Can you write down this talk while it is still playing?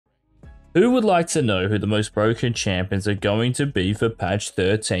Who would like to know who the most broken champions are going to be for patch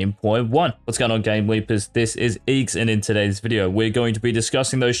 13.1? What's going on, GameLeapers? This is EZCHALLENGER, and in today's video, we're going to be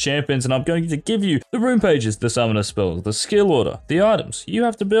discussing those champions, and I'm going to give you the rune pages, the summoner spells, the skill order, the items you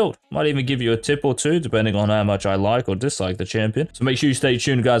have to build. Might even give you a tip or two, depending on how much I like or dislike the champion. So make sure you stay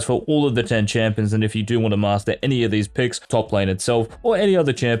tuned, guys, for all of the 10 champions, and if you do want to master any of these picks, top lane itself, or any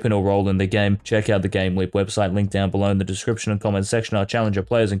other champion or role in the game, check out the GameLeap website, link down below in the description and comment section. Our challenger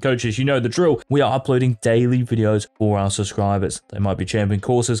players and coaches, you know the drill. We are uploading daily videos for our subscribers. They might be champion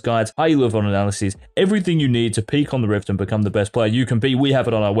courses, guides, how you live on analyses, everything you need to peak on the Rift and become the best player you can be. We have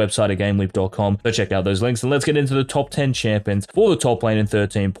it on our website at GameLeap.com. So check out those links, and let's get into the top 10 champions for the top lane in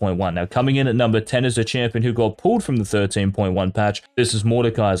 13.1. Now, coming in at number 10 is a champion who got pulled from the 13.1 patch. This is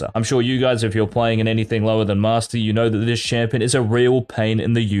Mordekaiser. I'm sure you guys, if you're playing in anything lower than Master, you know that this champion is a real pain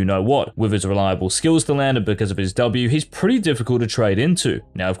in the you-know-what. With his reliable skills to land and because of his W, he's pretty difficult to trade into.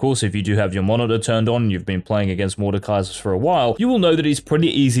 Now, of course, if you do have your monitor turned on and you've been playing against Mordekaisers for a while, you will know that he's pretty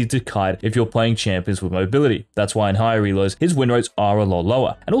easy to kite if you're playing champions with mobility. That's why in higher elos, his win rates are a lot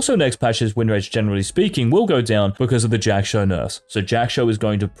lower. And also next patch, his win rates, generally speaking, will go down because of the Jak'Sho nerfs. So Jak'Sho is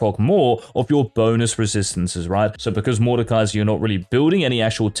going to proc more of your bonus resistances, right? So because Mordekaiser, you're not really building any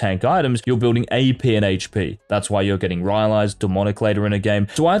actual tank items, you're building AP and HP. That's why you're getting Rylai's, Demonic later in a game.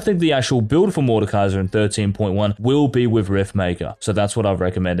 So I think the actual build for Mordekaiser in 13.1 will be with Riftmaker. So that's what I've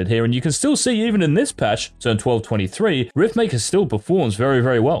recommended here. And you can still see even in this patch, so in 12.23, Riftmaker still performs very,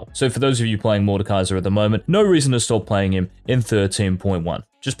 very well. So for those of you playing Mordekaiser at the moment, no reason to stop playing him in 13.1.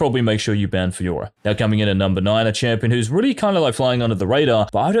 Just probably make sure you ban Fiora. Now coming in at number 9, a champion who's really kind of like flying under the radar,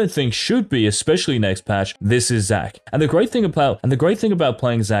 but I don't think should be, especially next patch. This is Zac. And the great thing about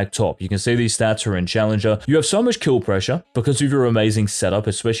playing Zac top, you can see these stats are in Challenger. You have so much kill pressure because of your amazing setup,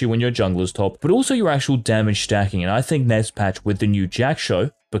 especially when your jungler's top, but also your actual damage stacking. And I think next patch with the new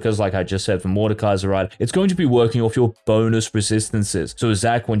Jak'Sho, because like I just said for Mordekaiser, right, it's going to be working off your bonus resistances. So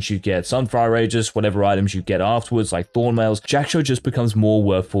Zac, once you get Sunfire Aegis, whatever items you get afterwards, like Thornmails, Jak'Sho just becomes more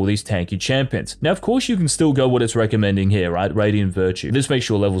worth for these tanky champions. Now, of course, you can still go what it's recommending here, right? Radiant Virtue. This makes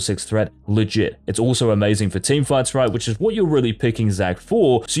your level 6 threat legit. It's also amazing for team fights, right? Which is what you're really picking Zac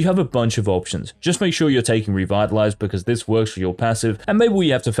for, so you have a bunch of options. Just make sure you're taking Revitalize because this works for your passive, and maybe we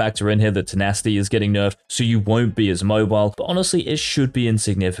have to factor in here that Tenacity is getting nerfed, so you won't be as mobile, but honestly, it should be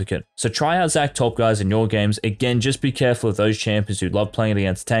insignificant. So try out Zac top, guys, in your games. Again, just be careful of those champions who love playing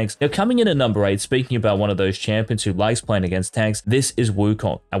against tanks. Now, coming in at number 8, speaking about one of those champions who likes playing against tanks, this is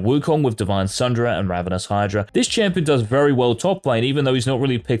Wukong. And Wukong with Divine Sundra and Ravenous Hydra. This champion does very well top lane, even though he's not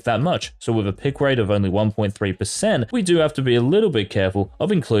really picked that much. So with a pick rate of only 1.3%, we do have to be a little bit careful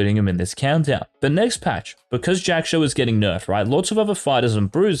of including him in this countdown. The next patch, because Jak'Sho is getting nerfed, right, lots of other fighters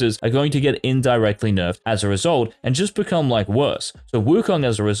and bruisers are going to get indirectly nerfed as a result and just become like worse. So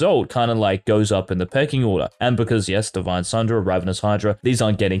Wukong as a result kind of like goes up in the pecking order. And because yes, Divine Sundra, Ravenous Hydra, these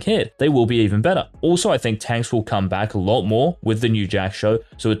aren't getting hit, they will be even better. Also, I think tanks will come back a lot more with the new Jak'Sho.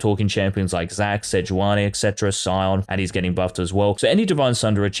 So we're talking champions like Zac, Sejuani, etc., Sion, and he's getting buffed as well. So any Divine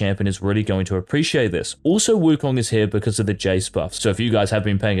Sundra champion is really going to appreciate this. Also, Wukong is here because of the Jayce buff. So if you guys have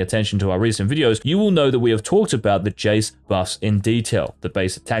been paying attention to our recent videos, you will know that we have talked about the Jayce buffs in detail. The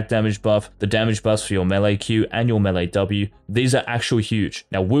base attack damage buff, the damage buffs for your melee Q and your melee W. These are actually huge.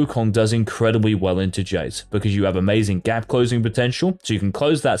 Now, Wukong does incredibly well into Jayce because you have amazing gap closing potential, so you can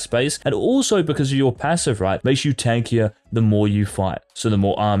close that space, and also because of your passive, right, makes you tankier the more you fight. So the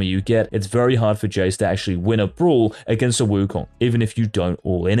more armor you get, it's very hard for Jayce to actually win a brawl against a Wukong, even if you don't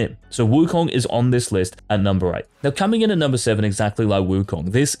all in him. So Wukong is on this list at number 8. Now coming in at number 7, exactly like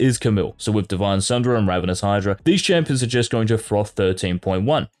Wukong, this is Camille. So with Divine Sundra and Ravenous Hydra, these champions are just going to froth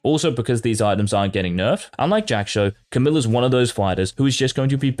 13.1. Also because these items aren't getting nerfed, unlike Jak'Sho, Camille is one of those fighters who is just going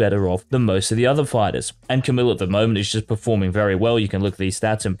to be better off than most of the other fighters. And Camille at the moment is just performing very well. You can look at these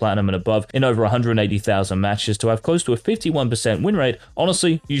stats in Platinum and above in over 180,000 matches to have close to a 51% win rate.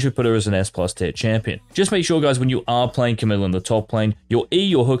 Honestly, you should put her as an S+ tier champion. Just make sure, guys, when you are playing Camille in the top lane, your E,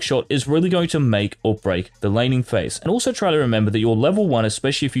 your hook shot, is really going to make or break the laning phase. And also try to remember that your level 1,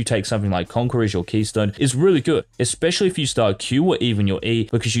 especially if you take something like Conqueror as your keystone, is really good, especially if you start Q or even your E,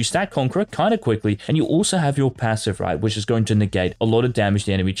 because you stack Conqueror kind of quickly, and you also have your passive, right, which is going to negate a lot of damage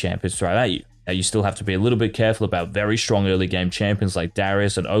the enemy champions throw at you. Now, you still have to be a little bit careful about very strong early game champions like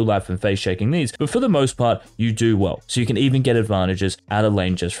Darius and Olaf and face shaking these, but for the most part, you do well. So you can even get advantages out of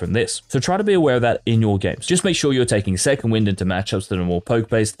lane just from this. So try to be aware of that in your games. Just make sure you're taking second wind into matchups that are more poke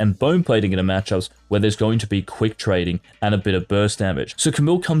based and bone plating into matchups where there's going to be quick trading and a bit of burst damage. So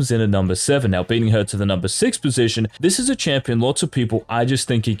Camille comes in at number 7. Now, beating her to the number 6 position, this is a champion lots of people I just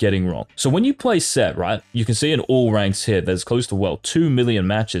think are getting wrong. So when you play Sett, right, you can see in all ranks here, there's close to, well, 2 million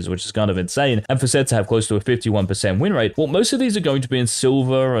matches, which is kind of insane. And for Sett to have close to a 51% win rate, well, most of these are going to be in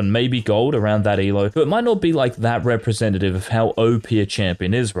silver and maybe gold around that elo, but it might not be like that representative of how OP a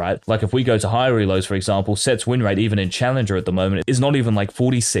champion is, right? Like if we go to higher elos, for example, Sett's win rate, even in Challenger at the moment, is not even like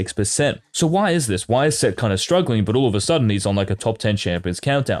 46%. So why is this? Why is Sett kind of struggling, but all of a sudden he's on like a top 10 champions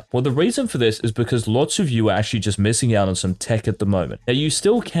countdown? Well, the reason for this is because lots of you are actually just missing out on some tech at the moment. Now, you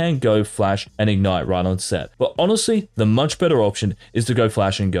still can go Flash and Ignite right on Sett, but honestly, the much better option is to go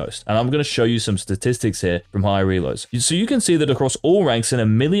Flash and Ghost. And I'm going to show you some statistics here from higher elos. So you can see that across all ranks in a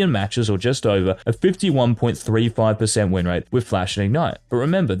million matches or just over, a 51.35% win rate with Flash and Ignite. But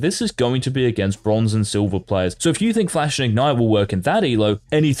remember, this is going to be against bronze and silver players. So if you think Flash and Ignite will work in that elo,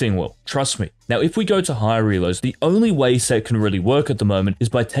 anything will. Trust me. Now, if we go to higher elos, the only way Sett can really work at the moment is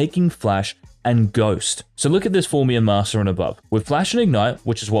by taking Flash and Ghost. So look at this for me in Master and above. With Flash and Ignite,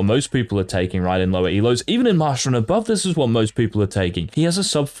 which is what most people are taking right in lower elos, even in Master and above, this is what most people are taking. He has a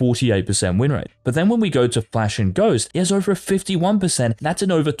sub 48% win rate. But then when we go to Flash and Ghost, he has over a 51%. That's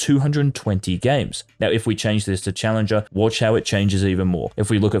in over 220 games. Now, if we change this to Challenger, watch how it changes even more.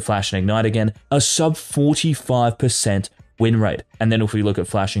 If we look at Flash and Ignite again, a sub 45% win rate. And then if we look at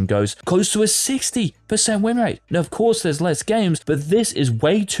Flash and Ghost, close to a 60% win rate. Now, of course, there's less games, but this is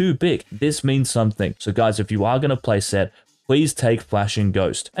way too big. This means something. So guys, if you are going to play Sett, please take Flash and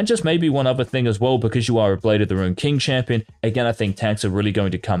Ghost. And just maybe one other thing as well, because you are a Blade of the Rune King champion, again, I think tanks are really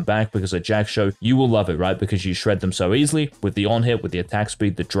going to come back because of Jack Show. You will love it, right? Because you shred them so easily with the on hit, with the attack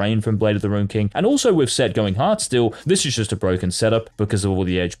speed, the drain from Blade of the Rune King, and also with Sett going Heartsteel. This is just a broken setup because of all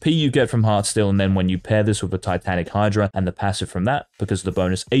the HP you get from Heartsteel, and then when you pair this with a Titanic Hydra and the passive from that, because the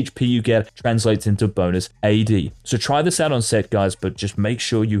bonus HP you get translates into bonus AD. So try this out on Sett, guys, but just make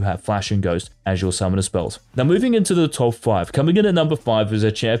sure you have Flash and Ghost as your summoner spells. Now, moving into the top 5. Coming in at number 5 is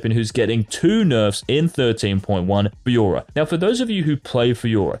a champion who's getting 2 nerfs in 13.1, Fiora. Now, for those of you who play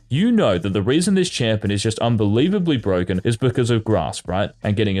Fiora, you know that the reason this champion is just unbelievably broken is because of Grasp, right?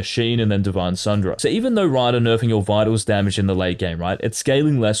 And getting a Sheen and then Divine Sundra. So even though Rider nerfing your vitals damage in the late game, right, it's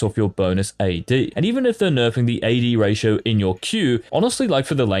scaling less off your bonus AD. And even if they're nerfing the AD ratio in your Q, honestly, like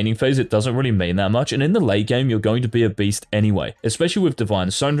for the laning phase, it doesn't really mean that much. And in the late game, you're going to be a beast anyway. Especially with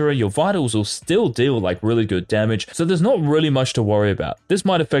Divine Sundra, your vitals will still deal like really good damage. So there's not really much to worry about. This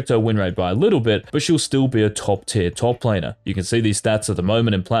might affect her win rate by a little bit, but she'll still be a top tier top laner. You can see these stats at the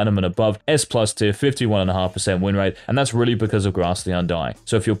moment in Platinum and above, S plus tier, 51.5% win rate, and that's really because of Grass the Undying.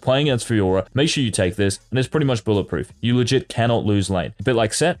 So if you're playing against Fiora, make sure you take this, and it's pretty much bulletproof. You legit cannot lose lane. A bit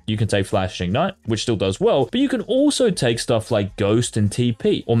like Sett, you can take Flash and Ignite, which still does well, but you can also take stuff like Ghost and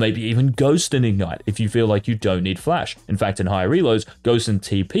TP, or maybe even Ghost and Ignite if you feel like you don't need Flash. In fact, in higher reloads, Ghost and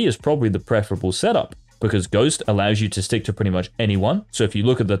TP is probably the preferable setup, because Ghost allows you to stick to pretty much anyone. So if you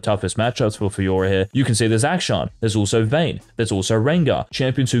look at the toughest matchups for Fiora here, you can see there's Akshan, there's also Vayne, there's also Rengar,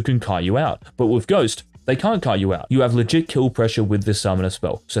 champions who can kite you out. But with Ghost, they can't kite you out. You have legit kill pressure with this summoner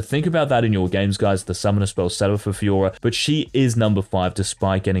spell. So think about that in your games, guys, the summoner spell setup for Fiora, but she is number 5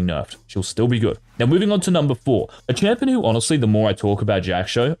 despite getting nerfed. She'll still be good. Now, moving on to number 4, a champion who, honestly, the more I talk about Jack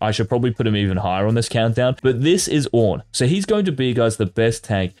Show, I should probably put him even higher on this countdown, but this is Ornn. So he's going to be, guys, the best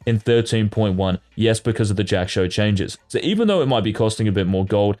tank in 13.1, yes, because of the Jack Show changes. So even though it might be costing a bit more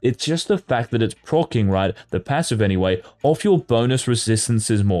gold, it's just the fact that it's proccing, right, the passive anyway, off your bonus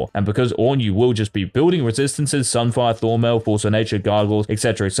resistances more. And because Ornn, you will just be building resistances, Sunfire, Thornmail, Force of Nature, Gargoyles,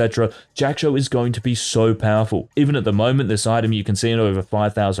 etc., Jack Show is going to be so powerful. Even at the moment, this item, you can see in over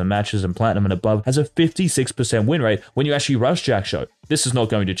 5,000 matches in Platinum and above, has a 56% win rate when you actually rush Jack Show. This is not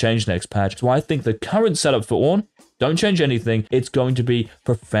going to change next patch, so I think the current setup for Ornn, don't change anything. It's going to be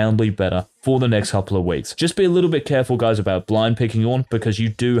profoundly better for the next couple of weeks. Just be a little bit careful, guys, about blind picking Ornn, because you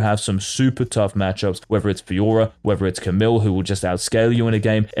do have some super tough matchups, whether it's Fiora, whether it's Camille, who will just outscale you in a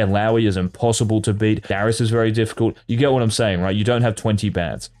game. Illaoi is impossible to beat. Darius is very difficult. You get what I'm saying, right? You don't have 20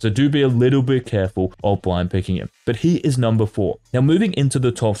 bans. So do be a little bit careful of blind picking him. But he is number 4. Now, moving into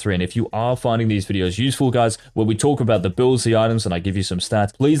the top 3, and if you are finding these videos useful, guys, where we talk about the builds, the items, and I give you some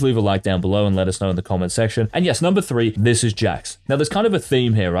stats, please leave a like down below and let us know in the comment section. And yes, number 3, this is Jax. Now, there's kind of a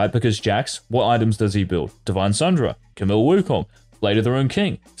theme here, right? Because Jax, what items does he build? Divine Sundra, Camille Wukong, Blade of the Rune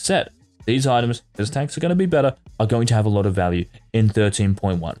King, Sett. These items, his tanks are going to be better, are going to have a lot of value in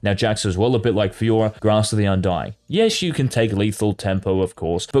 13.1. Now, Jax as well, a bit like Fiora, Grasp of the Undying. Yes, you can take lethal tempo, of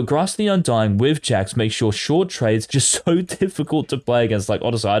course, but Grasp of the Undying with Jax makes your short trades just so difficult to play against. Like,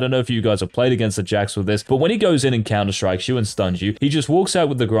 honestly, I don't know if you guys have played against the Jax with this, but when he goes in and counter-strikes you and stuns you, he just walks out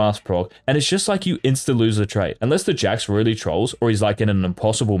with the Grasp proc, and it's just like you insta-lose the trade. Unless the Jax really trolls, or he's like in an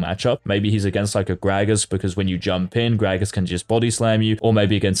impossible matchup, maybe he's against like a Gragas, because when you jump in, Gragas can just body slam you, or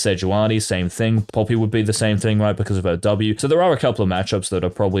maybe against Sejuani, same thing. Poppy would be the same thing, right, because of her W. So there are a couple of matchups that are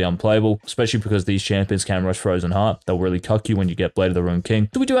probably unplayable, especially because these champions can rush Frozen Heart. They'll really cuck you when you get Blade of the Ruined King.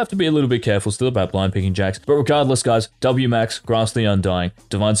 So we do have to be a little bit careful still about blind picking Jax. But regardless, guys, W Max, Grasp the Undying,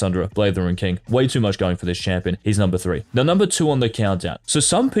 Divine Sunderer, Blade of the Ruined King. Way too much going for this champion. He's number 3. Now, number 2 on the countdown. So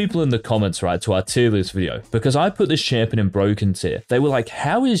some people in the comments, right, to our tier list video, because I put this champion in broken tier, they were like,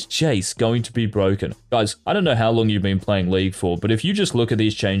 how is Jayce going to be broken? Guys, I don't know how long you've been playing League for, but if you just look at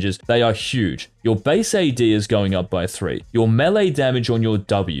these changes, they are huge. Your base AD is going up by 3. Your melee damage on your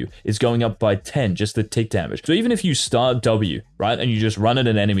W is going up by 10, just the tick damage. So even if you start W, right, and you just run at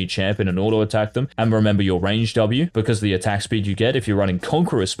an enemy champion and auto attack them, and remember your range W, because of the attack speed you get, if you're running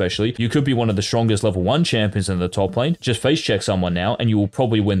Conqueror especially, you could be one of the strongest level 1 champions in the top lane. Just face check someone now, and you will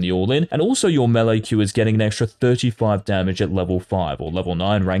probably win the all-in. And also your melee Q is getting an extra 35 damage at level 5, or level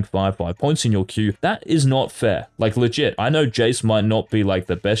 9, rank 5 points in your Q. That is not fair. Like, legit, I know Jayce might not be like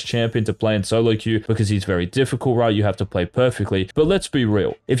the best champion to play in solo queue because he's very difficult, right? You have to play perfectly, but let's be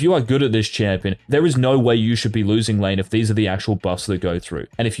real. If you are good at this champion, there is no way you should be losing lane if these are the actual buffs that go through.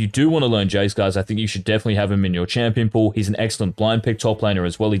 And if you do want to learn Jayce, guys, I think you should definitely have him in your champion pool. He's an excellent blind pick top laner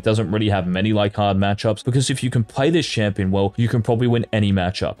as well. He doesn't really have many like hard matchups, because if you can play this champion well, you can probably win any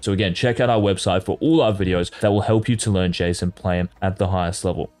matchup. So again, check out our website for all our videos that will help you to learn Jayce and play him at the highest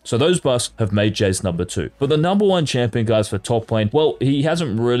level. So those buffs have made Jayce number 2. But the number 1 champion, guys, for top lane, well, he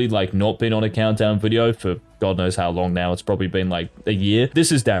hasn't really like not been on a countdown video for God knows how long now. It's probably been like a year.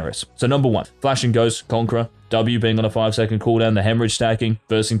 This is Darius. So number 1, Flash and Ghost, Conqueror. W being on a 5-second cooldown, the hemorrhage stacking,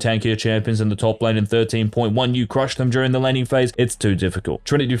 versing tankier champions in the top lane in 13.1. You crush them during the laning phase. It's too difficult.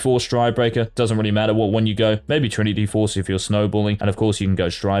 Trinity Force, Stridebreaker. Doesn't really matter what one you go. Maybe Trinity Force if you're snowballing. And of course, you can go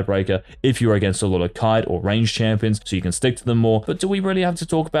Stridebreaker if you're against a lot of kite or range champions, so you can stick to them more. But do we really have to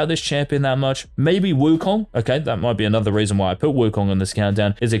talk about this champion that much? Maybe Wukong. Okay, that might be another reason why I put Wukong on this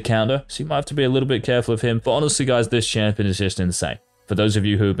countdown. Is a counter, so you might have to be a little bit careful of him. But honestly, guys, this champion is just insane. For those of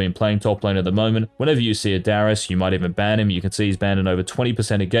you who have been playing top lane at the moment, whenever you see a Darius, you might even ban him. You can see he's banned in over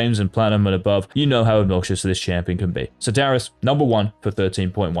 20% of games in Platinum and above. You know how obnoxious this champion can be. So Darius, number 1 for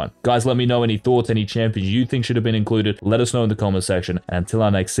 13.1. Guys, let me know any thoughts, any champions you think should have been included. Let us know in the comment section. And until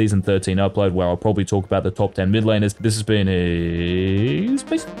our next Season 13 upload, where I'll probably talk about the top 10 mid laners, this has been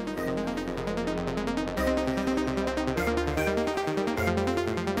EZCHALLENGER.